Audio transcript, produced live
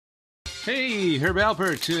Hey, Herb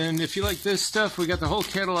Alpert, and if you like this stuff, we got the whole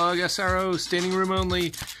catalog, SRO, standing room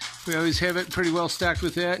only. We always have it pretty well stocked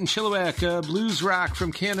with that. And Chilliwack, blues rock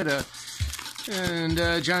from Canada. And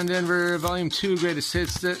John Denver, Volume 2, greatest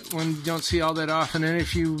hits that one don't see all that often. And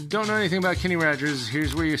if you don't know anything about Kenny Rogers,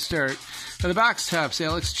 here's where you start. The Box Tops,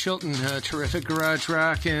 Alex Chilton, terrific garage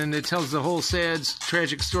rock, and it tells the whole sad,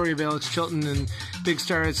 tragic story of Alex Chilton and Big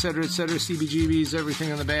Star, etc., CBGBs,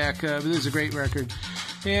 everything on the back. But this is a great record.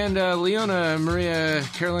 And Leona Maria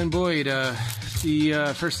Caroline Boyd,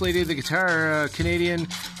 the First Lady of the Guitar, Canadian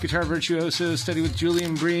guitar virtuoso, studied with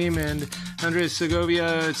Julian Bream and Andres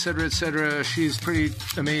Segovia, etc., etc. She's pretty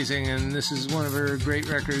amazing, and this is one of her great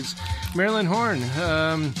records. Marilyn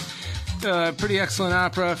Horne, pretty excellent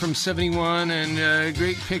opera from 71, and a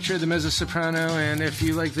great picture of the mezzo-soprano, and if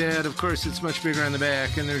you like that, of course, it's much bigger on the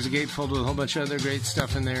back, and there's a gatefold with a whole bunch of other great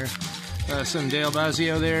stuff in there. Some Dale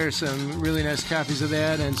Bazio there, some really nice copies of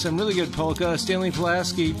that, and some really good polka. Stanley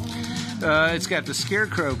Pulaski, it's got the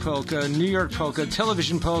Scarecrow polka, New York polka,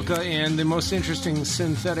 television polka, and the most interesting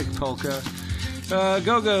synthetic polka.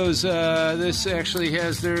 Go-Go's, this actually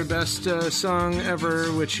has their best song ever,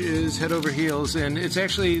 which is Head Over Heels, and it's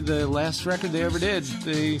actually the last record they ever did.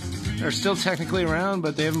 They are still technically around,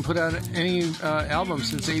 but they haven't put out any album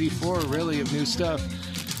since '84, really, of new stuff.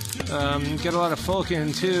 Got a lot of folk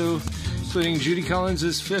in, too, including Judy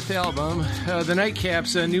Collins' fifth album. The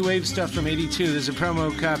Nightcaps, new wave stuff from '82. There's a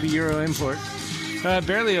promo copy, Euro import.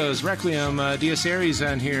 Berlioz, Requiem, Dies Irae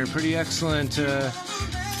on here. Pretty excellent.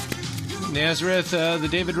 Nazareth, the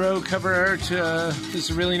David Rowe cover art. This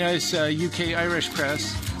is a really nice UK Irish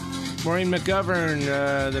press. Maureen McGovern,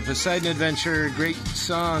 The Poseidon Adventure, great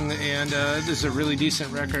song, and this is a really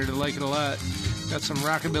decent record. I like it a lot. Got some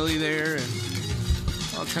rockabilly there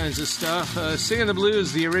and all kinds of stuff. Singin' the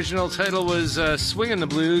Blues, the original title was Swingin' the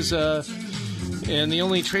Blues, and the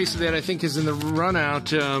only trace of that, I think, is in the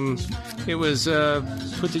run-out. It was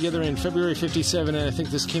put together in February '57, and I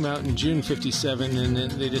think this came out in June '57,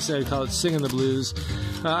 and they decided to call it Singin' the Blues.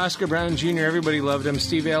 Oscar Brown Jr., everybody loved him.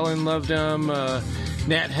 Steve Allen loved him.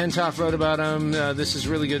 Nat Hentoff wrote about him. This is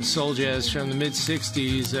really good soul jazz from the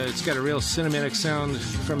mid-'60s. It's got a real cinematic sound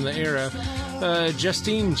from the era.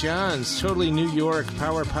 Justine Johns, totally New York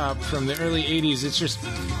power pop from the early '80s. It's just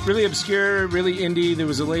really obscure, really indie. There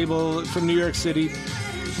was a label from New York City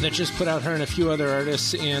that just put out her and a few other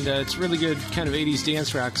artists, and it's really good kind of '80s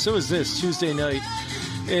dance rock. So is this, Tuesday Night.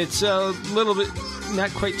 It's a little bit,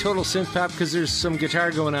 not quite total synth pop, because there's some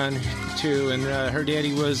guitar going on, too, and her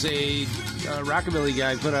daddy was a rockabilly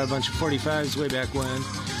guy, put out a bunch of 45s way back when.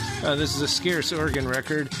 This is a scarce organ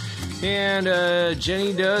record. And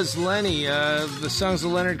Jenny Does Lenny, the songs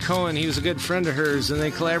of Leonard Cohen. He was a good friend of hers, and they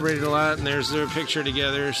collaborated a lot, and there's their picture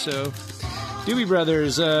together, so... Doobie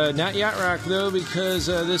Brothers, not yacht rock though, because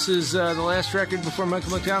this is the last record before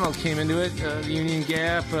Michael McDonald came into it. The Union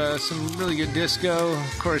Gap, some really good disco.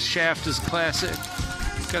 Of course, Shaft is a classic.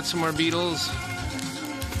 Got some more Beatles.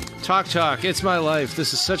 Talk Talk, It's My Life.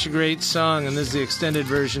 This is such a great song, and this is the extended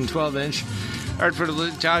version, 12-inch.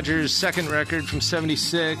 Hartford Dodgers' second record from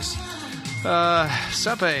 '76.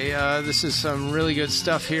 Suppe, this is some really good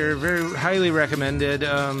stuff here. Very highly recommended.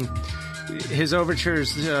 His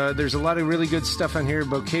overtures, there's a lot of really good stuff on here.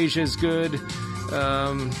 Bocasia is good,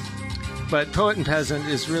 but Poet and Peasant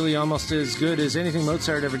is really almost as good as anything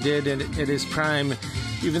Mozart ever did at his prime.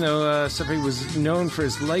 Even though Suppe was known for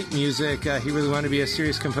his light music, he really wanted to be a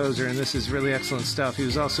serious composer, and this is really excellent stuff. He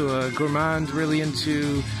was also a gourmand, really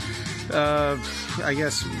into,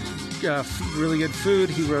 really good food.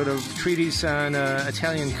 He wrote a treatise on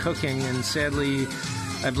Italian cooking, and sadly,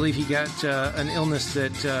 I believe he got an illness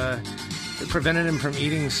that prevented him from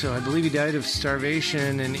eating, so I believe he died of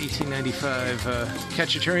starvation in 1895.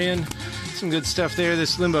 Cacciaturian, some good stuff there.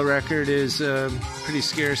 This Limbo record is pretty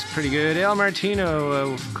scarce, pretty good. Al Martino,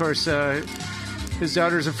 of course, his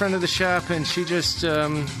daughter's a friend of the shop, and she just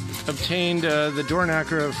obtained the door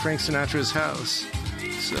knocker of Frank Sinatra's house.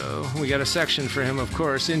 So we got a section for him, of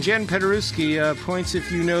course. And Jan Peteruski points,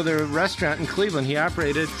 if you know the restaurant in Cleveland he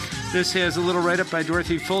operated. This has a little write-up by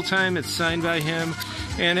Dorothy Fulltime. It's signed by him.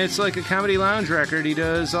 And it's like a comedy lounge record. He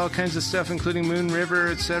does all kinds of stuff, including Moon River,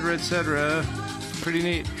 etc., etc. Pretty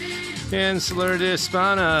neat. And Solera de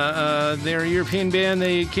Hispana, they're a European band.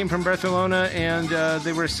 They came from Barcelona, and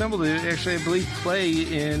they were assembled to actually, I believe, play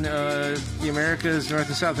in the Americas, North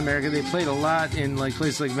and South America. They played a lot in like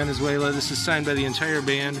places like Venezuela. This is signed by the entire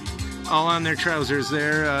band, all on their trousers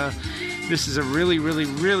there. This is a really, really,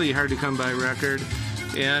 really hard-to-come-by record.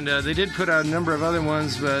 And they did put out a number of other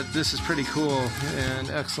ones, but this is pretty cool and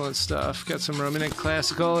excellent stuff. Got some romantic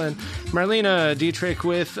classical. And Marlene Dietrich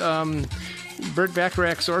with Burt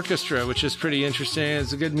Bacharach's Orchestra, which is pretty interesting.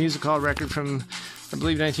 It's a good music hall record from, I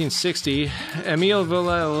believe, 1960. Emile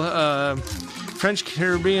Villel, French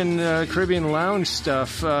Caribbean lounge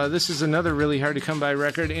stuff. This is another really hard to come by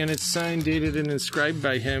record, and it's signed, dated, and inscribed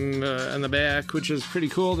by him on the back, which is pretty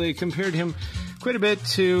cool. They compared him quite a bit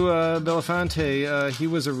to Belafonte. He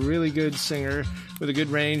was a really good singer with a good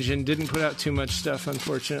range and didn't put out too much stuff,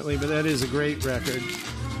 unfortunately, but that is a great record.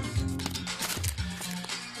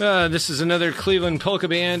 This is another Cleveland polka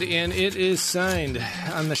band, and it is signed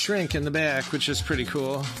on the shrink in the back, which is pretty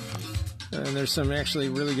cool. And there's some actually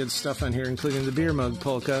really good stuff on here, including the Beer Mug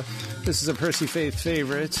polka. This is a Percy Faith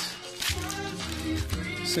favorite.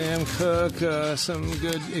 Sam Cooke, some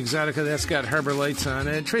good Exotica that's got Harbor Lights on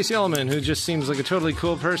it. Tracy Ullman, who just seems like a totally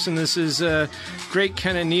cool person. This is a great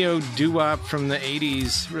kind of neo doo-wop from the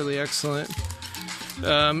 80s. Really excellent.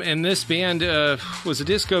 And this band was a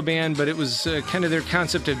disco band, but it was kind of their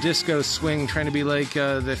concept of disco swing, trying to be like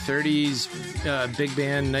the 30s big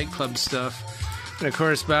band nightclub stuff. And of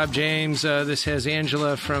course, Bob James. This has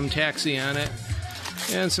Angela from Taxi on it.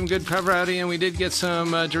 And some good Pavarotti, and we did get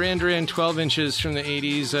some Duran Duran 12 inches from the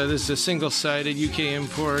 80s. This is a single-sided UK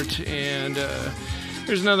import, and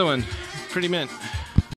there's another one. Pretty mint.